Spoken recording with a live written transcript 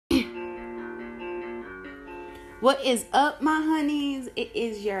What is up, my honeys? It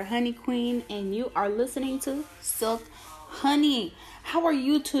is your honey queen, and you are listening to Silk Honey. How are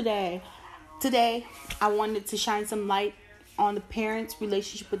you today? Today, I wanted to shine some light on the parents'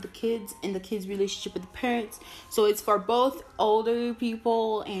 relationship with the kids and the kids' relationship with the parents. So it's for both older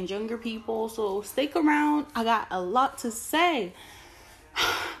people and younger people. So stick around. I got a lot to say.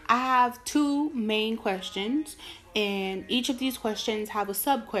 I have two main questions, and each of these questions have a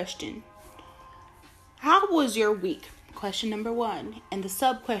sub-question. How was your week? Question number 1. And the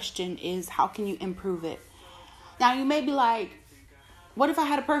sub-question is, how can you improve it? Now, you may be like, what if I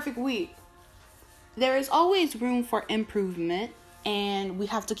had a perfect week? There is always room for improvement, and we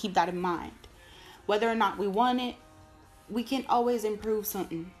have to keep that in mind. Whether or not we want it, we can always improve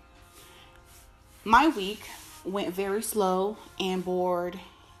something. My week went very slow and bored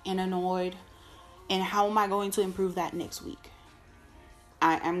and annoyed. And how am I going to improve that next week?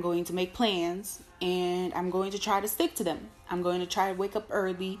 I am going to make plans, and I'm going to try to stick to them. I'm going to try to wake up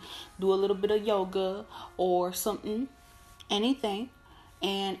early, do a little bit of yoga or something, anything.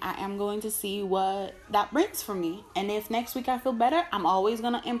 And I am going to see what that brings for me. And if next week I feel better, I'm always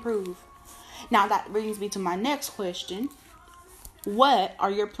going to improve. Now that brings me to my next question. What are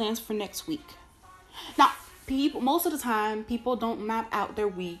your plans for next week? Now, most of the time, people don't map out their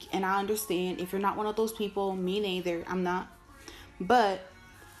week. And I understand if you're not one of those people, me neither, I'm not. But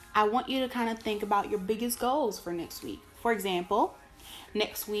I want you to kind of think about your biggest goals for next week. For example,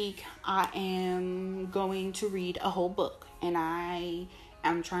 next week I am going to read a whole book. And I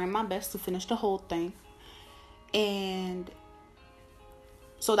am trying my best to finish the whole thing. And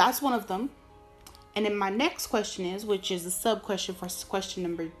so that's one of them. And then my next question is, which is a sub-question for question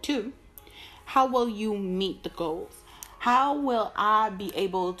number 2. How will you meet the goals? How will I be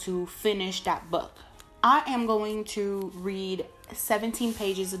able to finish that book? I am going to read 17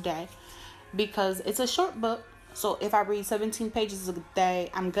 pages a day because it's a short book. So if I read 17 pages a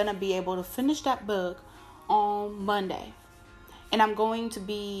day, I'm going to be able to finish that book on Monday. And I'm going to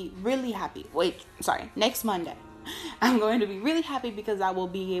be really happy. Next Monday. I'm going to be really happy because I will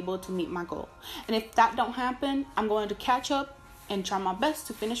be able to meet my goal. And if that don't happen, I'm going to catch up and try my best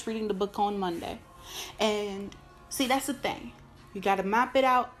to finish reading the book on Monday. And see, that's the thing. You got to map it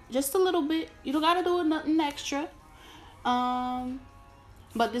out just a little bit. You don't got to do nothing extra.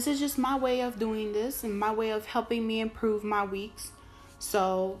 But this is just my way of doing this and my way of helping me improve my weeks.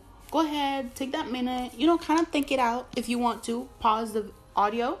 So go ahead, take that minute. Kind of think it out if you want to. Pause the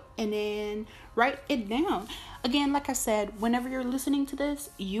audio and then write it down. Again, like I said, whenever you're listening to this,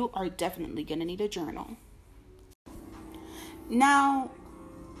 you are definitely going to need a journal. Now,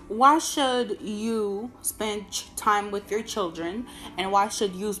 why should you spend time with your children, and why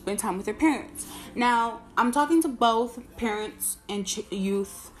should you spend time with your parents? Now, I'm talking to both parents and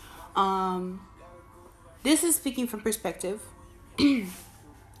youth. This is speaking from perspective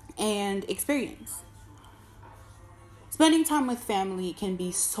and experience. Spending time with family can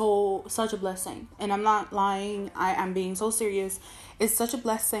be such a blessing. And I'm not lying. I'm being so serious. It's such a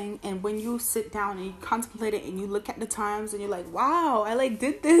blessing. And when you sit down and you contemplate it and you look at the times and you're like, wow, I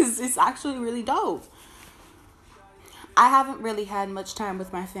did this. It's actually really dope. I haven't really had much time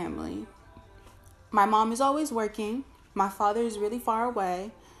with my family. My mom is always working. My father is really far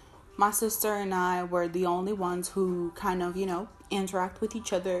away. My sister and I were the only ones who kind of, interact with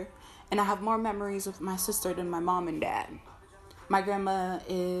each other. And I have more memories of my sister than my mom and dad. My grandma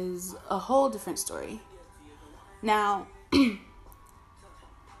is a whole different story. Now,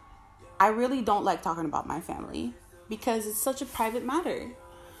 I really don't like talking about my family because it's such a private matter.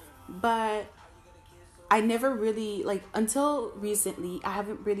 But I never really, until recently, I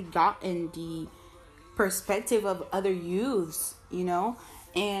haven't really gotten the perspective of other youths,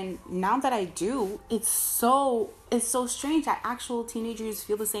 And now that I do, it's so strange that actual teenagers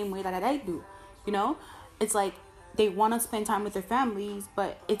feel the same way that I do, It's like they want to spend time with their families,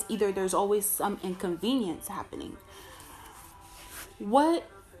 but it's either there's always some inconvenience happening. What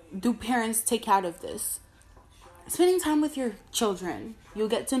do parents take out of this? Spending time with your children, you'll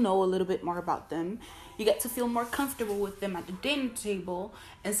get to know a little bit more about them. You get to feel more comfortable with them at the dinner table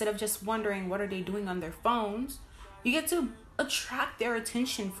instead of just wondering what are they doing on their phones. You get to attract their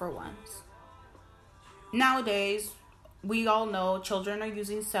attention for once. Nowadays, we all know children are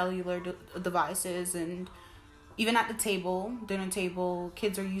using cellular devices, and even at the dinner table,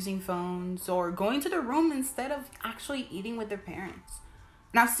 kids are using phones or going to their room instead of actually eating with their parents.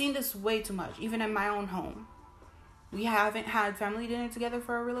 And I've seen this way too much, even in my own home. We haven't had family dinner together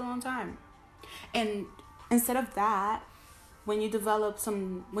for a really long time. And instead of that, when you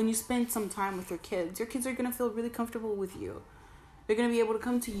spend some time with your kids are going to feel really comfortable with you. They're going to be able to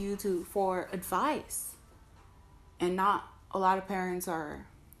come to you for advice. And not a lot of parents are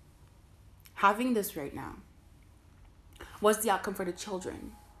having this right now. What's the outcome for the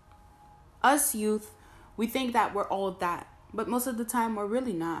children? Us youth, we think that we're all of that, but most of the time we're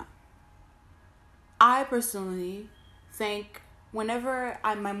really not. I personally think whenever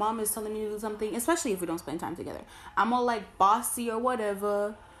my mom is telling me to do something, especially if we don't spend time together, I'm all like bossy or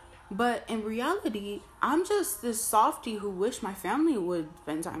whatever. But in reality, I'm just this softie who wish my family would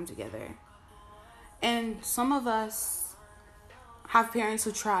spend time together. And some of us have parents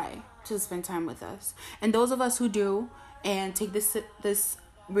who try to spend time with us. And those of us who do and take this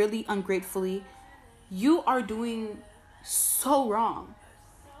really ungratefully, you are doing so wrong.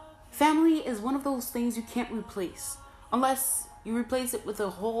 Family is one of those things you can't replace unless you replace it with a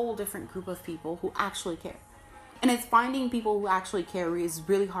whole different group of people who actually care. And it's finding people who actually care is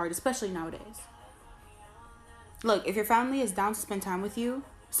really hard, especially nowadays. Look, if your family is down to spend time with you,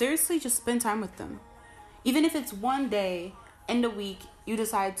 seriously, just spend time with them. Even if it's one day in the week, you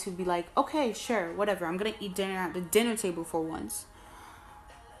decide to be like, okay, sure, whatever. I'm going to eat dinner at the dinner table for once.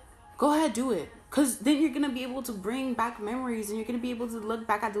 Go ahead, do it. Because then you're going to be able to bring back memories and you're going to be able to look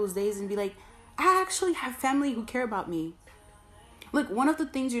back at those days and be like, I actually have family who care about me. Look, one of the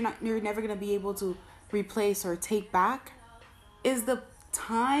things you're never going to be able to replace or take back is the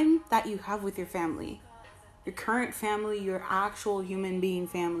time that you have with your family. Your current family, your actual human being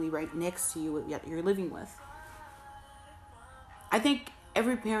family right next to you that you're living with. I think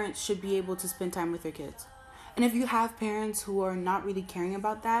every parent should be able to spend time with their kids. And if you have parents who are not really caring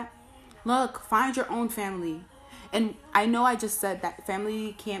about that, look, find your own family. And I know I just said that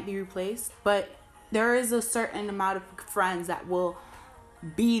family can't be replaced, but there is a certain amount of friends that will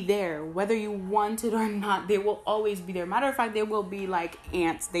be there, whether you want it or not. They will always be there. Matter of fact, they will be like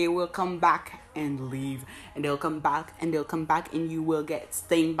ants. They will come back and leave, and they'll come back and they'll come back, and you will get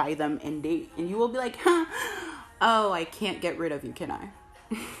stung by them, and you will be like, oh, I can't get rid of you, can I?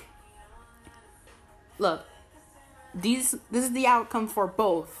 Look, this is the outcome for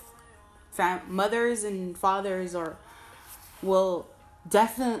both. Mothers and fathers will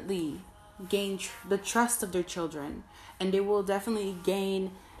definitely gain the trust of their children, and they will definitely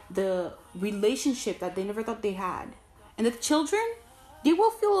gain the relationship that they never thought they had. And the children, they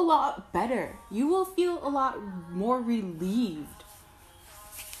will feel a lot better. You will feel a lot more relieved.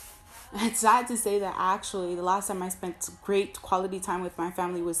 It's sad to say that actually the last time I spent great quality time with my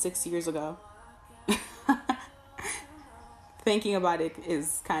family was 6 years ago. Thinking about it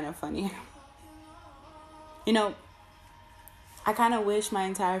is kind of funny. You know, I kind of wish my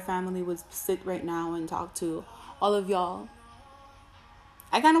entire family would sit right now and talk to all of y'all.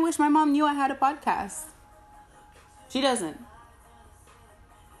 I kind of wish my mom knew I had a podcast. She doesn't.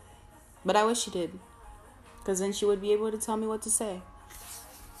 But I wish she did. Because then she would be able to tell me what to say.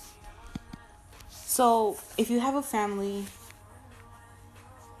 So, if you have a family,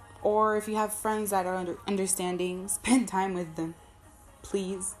 or if you have friends that are understanding, spend time with them.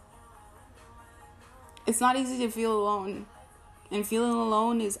 Please. It's not easy to feel alone. And feeling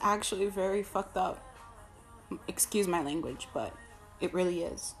alone is actually very fucked up. Excuse my language, but it really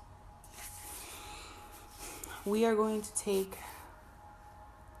is. We are going to take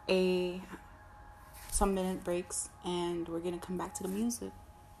some minute breaks, and we're going to come back to the music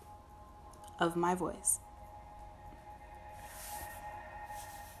of my voice.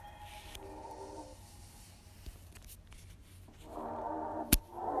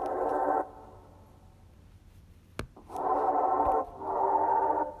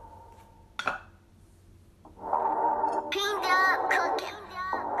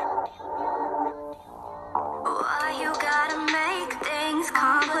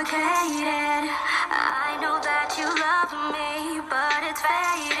 Complicated. I know that you love me, but it's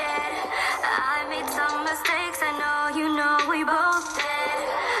faded. I made some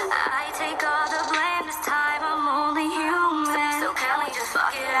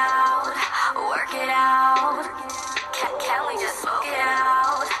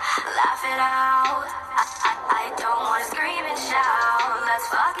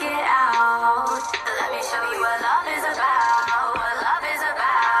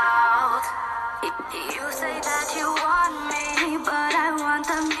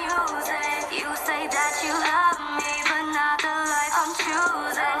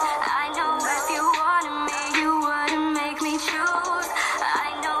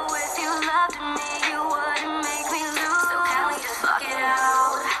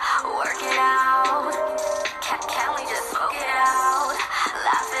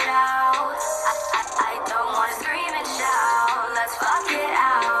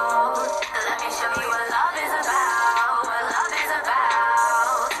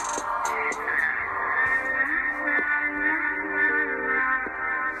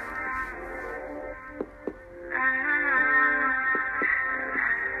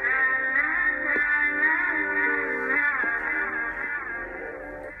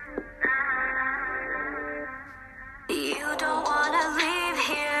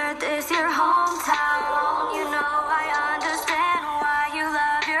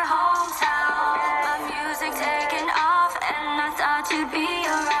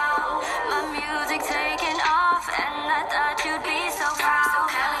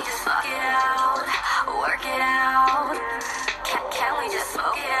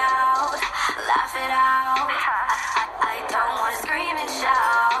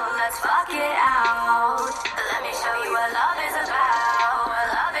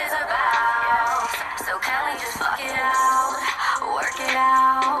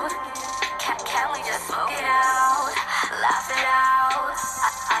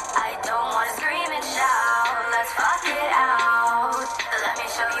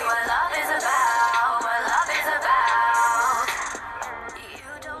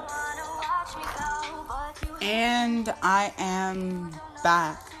I am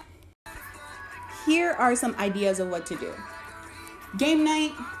back. Here are some ideas of what to do. Game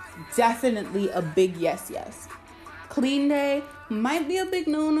night, definitely a big yes. Clean day might be a big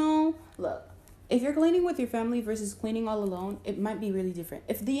no. Look, if you're cleaning with your family versus cleaning all alone, it might be really different.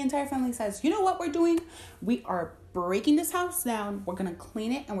 If the entire family says, you know what we're doing? We are breaking this house down. We're going to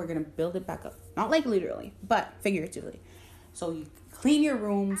clean it and we're going to build it back up. Not like literally, but figuratively. So you clean your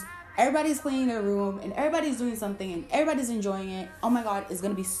rooms. Everybody's cleaning their room and everybody's doing something and everybody's enjoying it. Oh my God, it's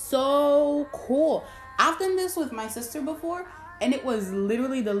going to be so cool. I've done this with my sister before and it was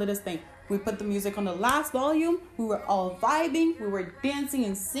literally the littlest thing. We put the music on the last volume. We were all vibing. We were dancing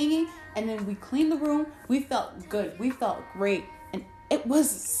and singing. And then we cleaned the room. We felt good. We felt great. And it was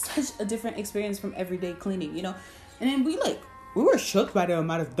such a different experience from everyday cleaning, you know? And then we were shook by the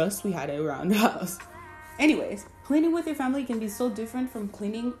amount of dust we had around the house. Anyways, cleaning with your family can be so different from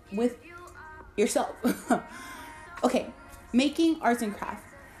cleaning with yourself. Okay, making arts and crafts.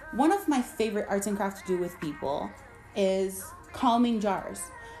 One of my favorite arts and crafts to do with people is calming jars.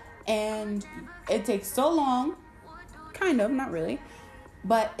 And it takes so long, kind of, not really,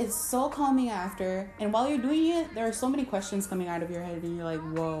 but it's so calming after. And while you're doing it, there are so many questions coming out of your head and you're like,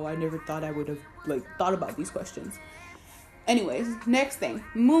 whoa, I never thought I would have thought about these questions. Anyways, next thing,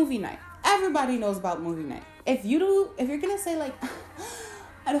 movie night. Everybody knows about movie night. If you're gonna say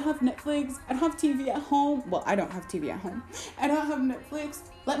I don't have Netflix, I don't have TV at home. Well, I don't have TV at home. I don't have Netflix.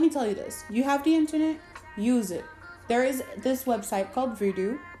 Let me tell you this. You have the internet, use it. There is this website called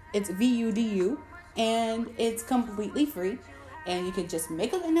Vudu. It's VUDU, and it's completely free. And you can just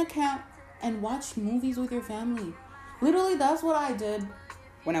make an account and watch movies with your family. Literally, that's what I did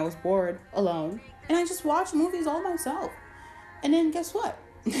when I was bored, alone. And I just watched movies all myself. And then guess what?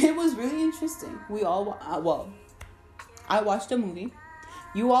 It was really interesting. I watched a movie.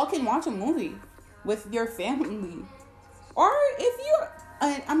 You all can watch a movie with your family. Or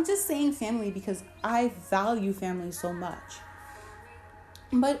if I'm just saying family because I value family so much.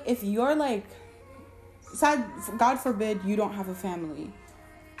 But if you're God forbid you don't have a family,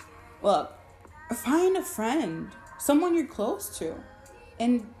 look, find a friend, someone you're close to,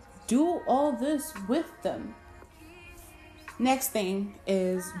 and do all this with them. Next thing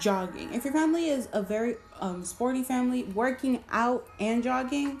is jogging. If your family is a very sporty family, working out and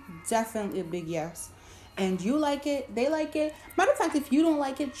jogging, definitely a big yes. And you like it, they like it. Matter of fact, if you don't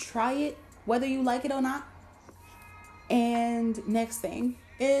like it, try it, whether you like it or not. And next thing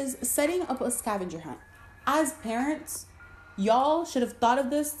is setting up a scavenger hunt. As parents, y'all should have thought of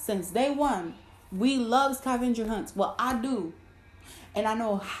this since day one. We love scavenger hunts. Well, I do. And I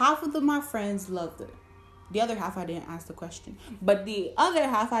know half of my friends loved it. The other half I didn't ask the question. But the other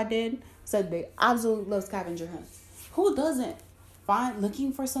half I did said they absolutely love scavenger hunts. Who doesn't?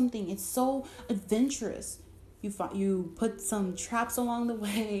 Looking for something. It's so adventurous. You put some traps along the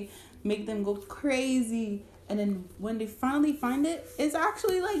way, make them go crazy. And then when they finally find it, it's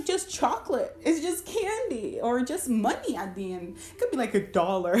actually just chocolate. It's just candy or just money at the end. It could be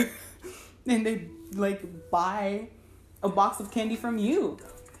 $1. And they buy a box of candy from you.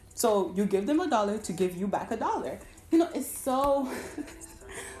 So you give them $1 to give you back $1. It's so...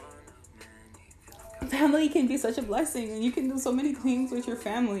 Family can be such a blessing and you can do so many things with your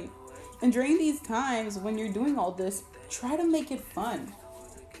family. And during these times when you're doing all this, try to make it fun.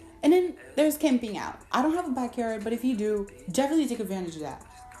 And then there's camping out. I don't have a backyard, but if you do, definitely take advantage of that.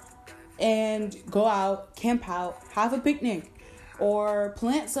 And go out, camp out, have a picnic, or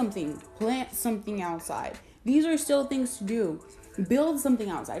plant something outside. These are still things to do. Build something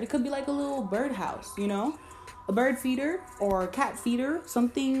outside. It could be a little birdhouse, a bird feeder or a cat feeder,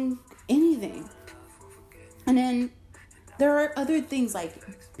 something, anything. And then there are other things like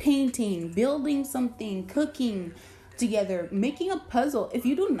painting, building something, cooking together, making a puzzle. If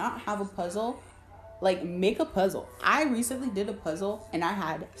you do not have a puzzle, make a puzzle. I recently did a puzzle and I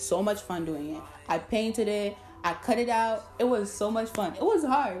had so much fun doing it. I painted it, I cut it out. It was so much fun. It was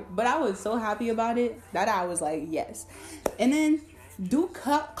hard, but I was so happy about it that I was yes. And then do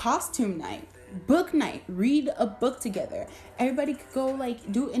costume night, book night, read a book together. Everybody could go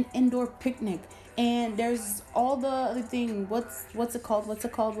do an indoor picnic. And there's all the other thing. What's it called?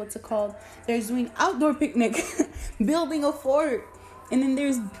 There's doing outdoor picnic, building a fort. And then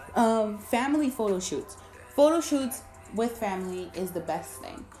there's family photo shoots. Photo shoots with family is the best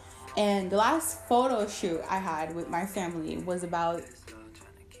thing. And the last photo shoot I had with my family was about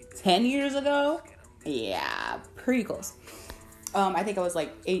 10 years ago. Yeah, pretty close. I think I was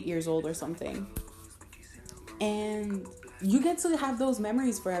 8 years old or something. And you get to have those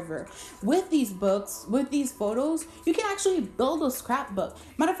memories forever. With these books, with these photos, you can actually build a scrapbook.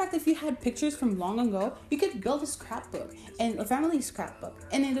 Matter of fact, if you had pictures from long ago, you could build a scrapbook and a family scrapbook,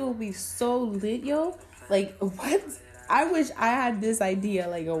 and it will be so lit, yo. Like, what? I wish I had this idea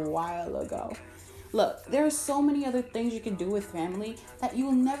like a while ago. Look, there are so many other things you can do with family that you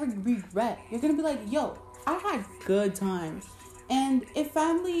will never regret. You're gonna be like, yo, I had good times. And if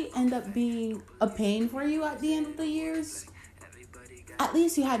family end up being a pain for you at the end of the years, at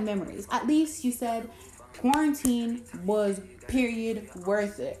least you had memories. At least you said quarantine was period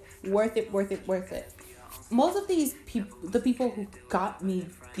worth it. Worth it, worth it, worth it. Most of these people, the people who got me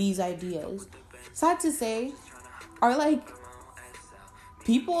these ideas, sad to say, are like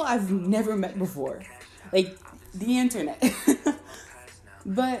people I've never met before. Like the internet.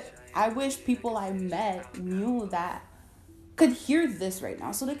 But I wish people I met knew that, could hear this right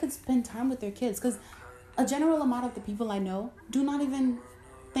now so they could spend time with their kids, because a general amount of the people I know do not even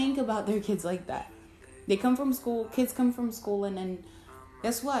think about their kids like that. They come from school, kids come from school, and then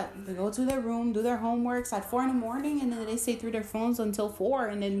guess what? They go to their room, do their homeworks at 4 a.m, and then they stay through their phones until 4,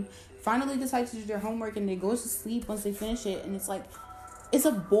 and then finally decide to do their homework, and they go to sleep once they finish it. And it's like, it's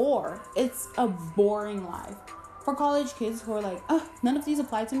a bore. It's a boring life. For college kids who are like, oh, none of these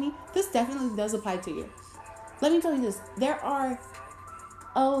apply to me, this definitely does apply to you. Let me tell you this. There are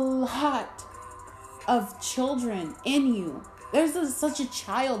a lot of children in you. There's such a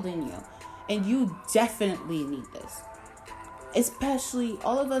child in you. And you definitely need this. Especially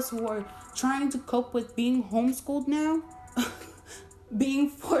all of us who are trying to cope with being homeschooled now. Being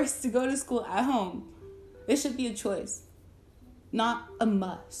forced to go to school at home. It should be a choice, not a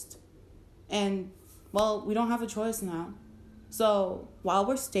must. And, well, we don't have a choice now. So while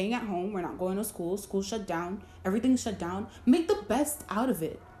we're staying at home, we're not going to school, school shut down, everything's shut down, make the best out of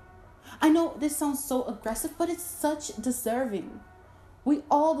it. I know this sounds so aggressive, but it's such deserving. We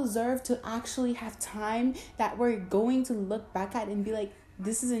all deserve to actually have time that we're going to look back at and be like,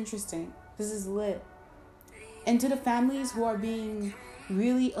 this is interesting, this is lit. And to the families who are being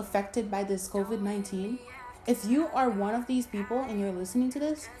really affected by this COVID-19, if you are one of these people and you're listening to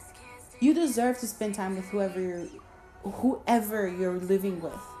this, you deserve to spend time with whoever you're living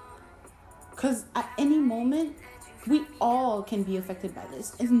with. Because at any moment, we all can be affected by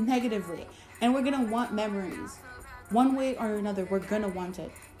this, and negatively. And we're going to want memories. One way or another, we're going to want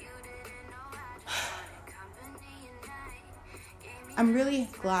it. I'm really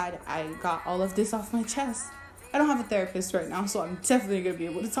glad I got all of this off my chest. I don't have a therapist right now, so I'm definitely going to be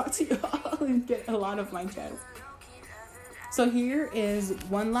able to talk to you all and get a lot off my chest. So here is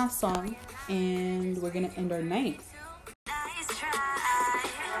one last song, and we're going to end our night.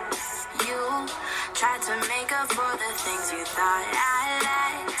 Try to make up for the things you thought I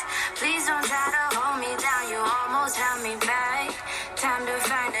liked. Please don't try to hold me down, you almost held me back. Time to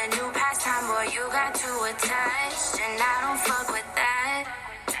find a new pastime, boy, you got too attached, and I don't fuck with that.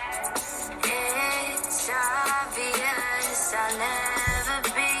 It's obvious I'll never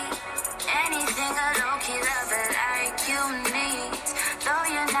be anything a low-key lover like you need. Though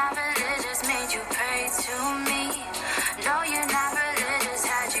you're not religious, made you pray to me. No, you're not religious,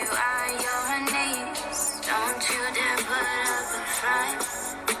 had you on your knees. Don't you dare put up in front.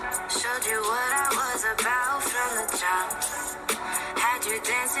 Showed you what I was about from the jump. Had you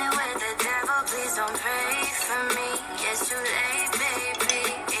dancing with the devil, please don't pray for me. It's too late, baby.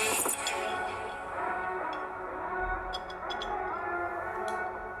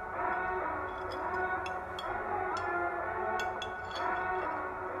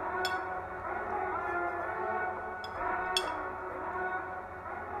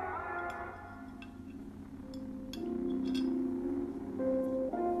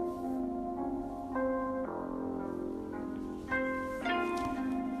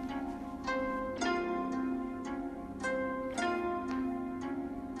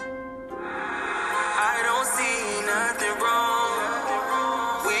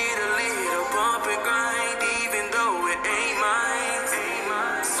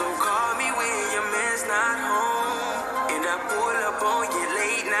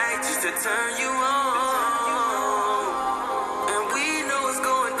 Turn you on, and we know what's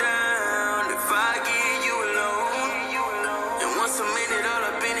going down if I get you alone. And once a minute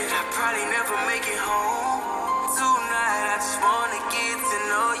all up in it, I probably never make it home. Tonight I just wanna get to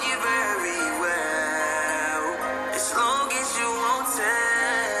know you very well, as long as you won't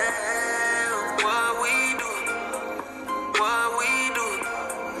tell what we do, what we do,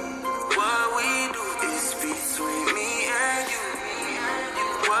 what we do is between me and you.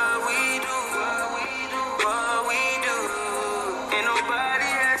 What we do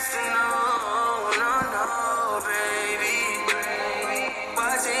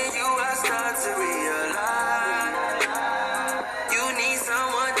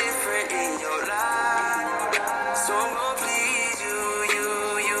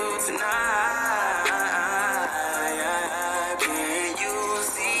tonight. Can you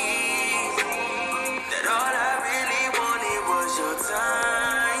see that all I really wanted was your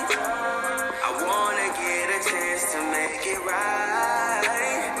time? I wanna get a chance to make it right,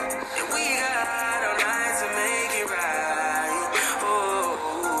 and we got all night to make it right.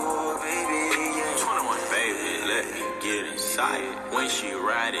 Oh, baby, yeah. 21, baby, let me get inside. When she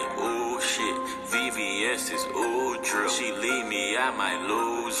ride it, ooh shit. VVS is ooh drip. She leave me, I might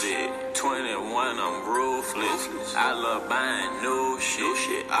lose it. 21, I'm ruthless. I love buying new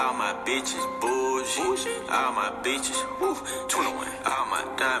shit. All my bitches bullshit. All my bitches, woo. 21, all my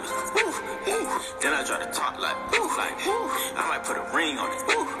diamonds, woo. Then I try to talk like, I might put a ring on it,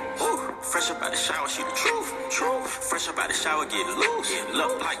 woo. Fresh up out the shower, she the truth. Fresh up out the shower, get loose.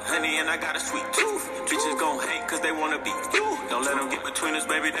 Look like honey and I got a sweet tooth. Bitches gon' hate cause they wanna be you. Don't let them get between us,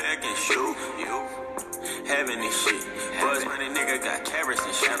 baby, they against you. Having this shit. Buzz money nigga got carrots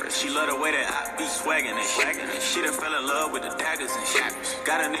and shadows. She love the way that I be swagging and shit. She done fell in love with the daggers and shackles.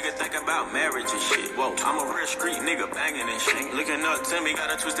 Got a nigga thinking about marriage and shit. Whoa, I'm a real street nigga banging and shit. Looking up to me, got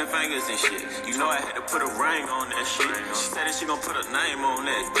her twisting fingers and shit. You know I had to put a ring on that shit. She said that she gon' put a name on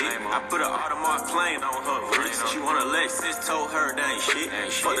that dick. I put an Audemars plane on her wrist. She want a Lexus, told her that ain't shit.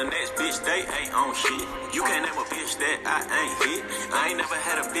 For the next bitch, they ain't on shit. You can't name a bitch that I ain't hit. I ain't never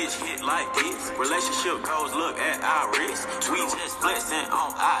had a bitch hit like this. Relationship goals, look at our wrist. We just flexing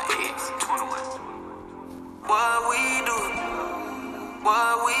on our ex. 21. What we do,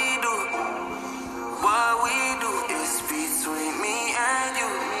 what we do, what we do is between me and you.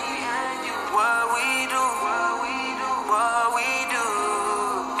 What we do, what we do, what we do.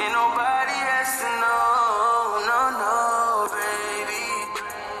 Ain't nobody has to know, no, baby.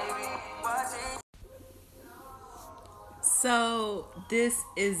 So this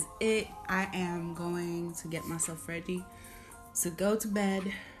is it. I am going to get myself ready to go to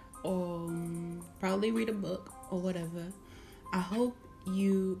bed or probably read a book or whatever. I hope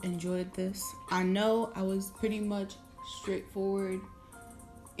you enjoyed this. I know I was pretty much straightforward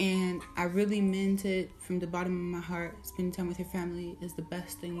and I really meant it from the bottom of my heart. Spending time with your family is the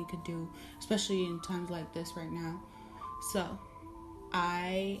best thing you could do, especially in times like this right now. So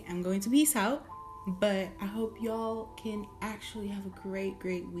I am going to peace out. But I hope y'all can actually have a great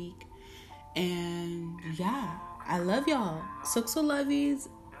week. And yeah, I love y'all. So lovies.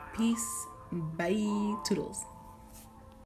 Peace. Bye. Toodles.